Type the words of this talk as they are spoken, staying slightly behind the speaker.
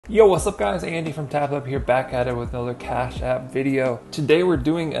Yo, what's up guys? Andy from TapUp here, back at it with another Cash App video. Today we're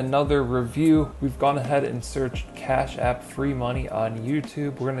doing another review. We've gone ahead and searched Cash App free money on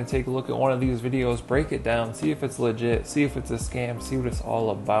YouTube. We're gonna take a look at one of these videos, break it down, see if it's legit, see if it's a scam, see what it's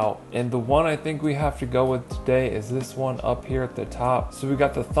all about. And the one I think we have to go with today is this one up here at the top. So we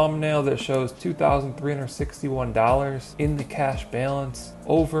got the thumbnail that shows $2,361 in the cash balance,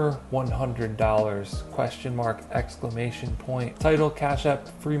 over $100, question mark, exclamation point. Title, Cash App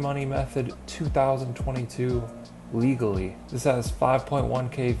free money method 2022 legally. This has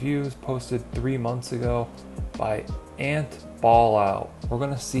 5.1k views, posted 3 months ago by Ant Ball Out. We're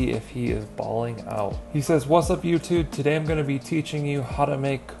gonna see if he is balling out. He says, what's up YouTube? Today I'm gonna be teaching you how to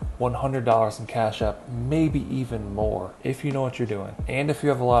make $100 in Cash App, maybe even more, if you know what you're doing, and if you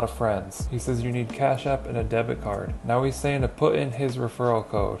have a lot of friends. He says you need Cash App and a debit card. Now he's saying to put in his referral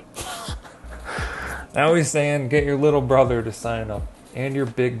code. Now he's saying get your little brother to sign up and your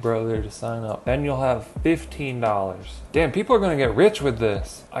big brother to sign up. Then you'll have $15. Damn, people are gonna get rich with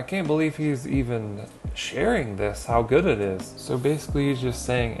this. I can't believe he's even sharing this, how good it is. So basically he's just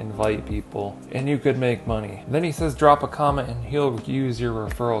saying invite people and you could make money. Then he says drop a comment and he'll use your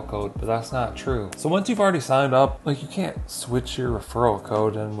referral code, but that's not true. So once you've already signed up, like, you can't switch your referral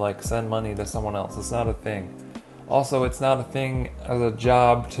code and like send money to someone else. It's not a thing. Also, it's not a thing as a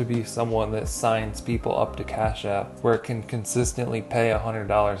job to be someone that signs people up to Cash App where it can consistently pay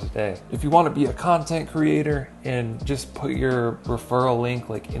 $100 a day. If you want to be a content creator and just put your referral link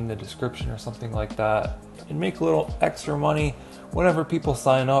like in the description or something like that and make a little extra money whenever people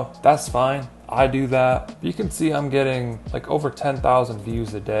sign up, that's fine. I do that. You can see I'm getting like over 10,000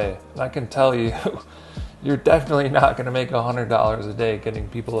 views a day. And I can tell you, you're definitely not going to make $100 a day getting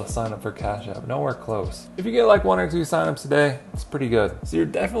people to sign up for Cash App. Nowhere close. If you get like 1 or 2 signups a day, it's pretty good. So you're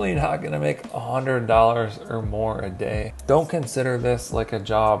definitely not going to make $100 or more a day. Don't consider this like a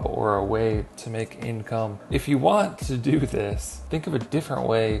job or a way to make income. If you want to do this, think of a different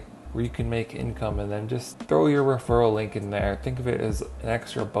way where you can make income and then just throw your referral link in there. Think of it as an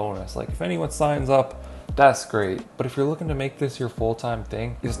extra bonus. Like if anyone signs up, that's great. But if you're looking to make this your full-time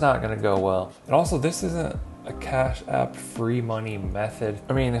thing, it's not gonna go well. And also, this isn't a Cash App free money method.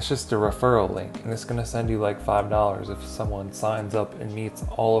 I mean, it's just a referral link and it's gonna send you like $5 if someone signs up and meets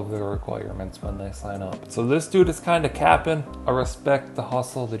all of the requirements when they sign up. So this dude is kind of capping. I respect the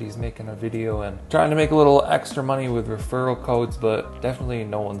hustle that he's making a video and trying to make a little extra money with referral codes, but definitely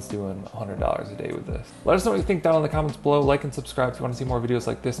no one's doing $100 a day with this. Let us know what you think down in the comments below. Like and subscribe if you want to see more videos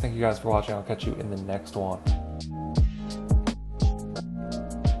like this. Thank you guys for watching. I'll catch you in the next one.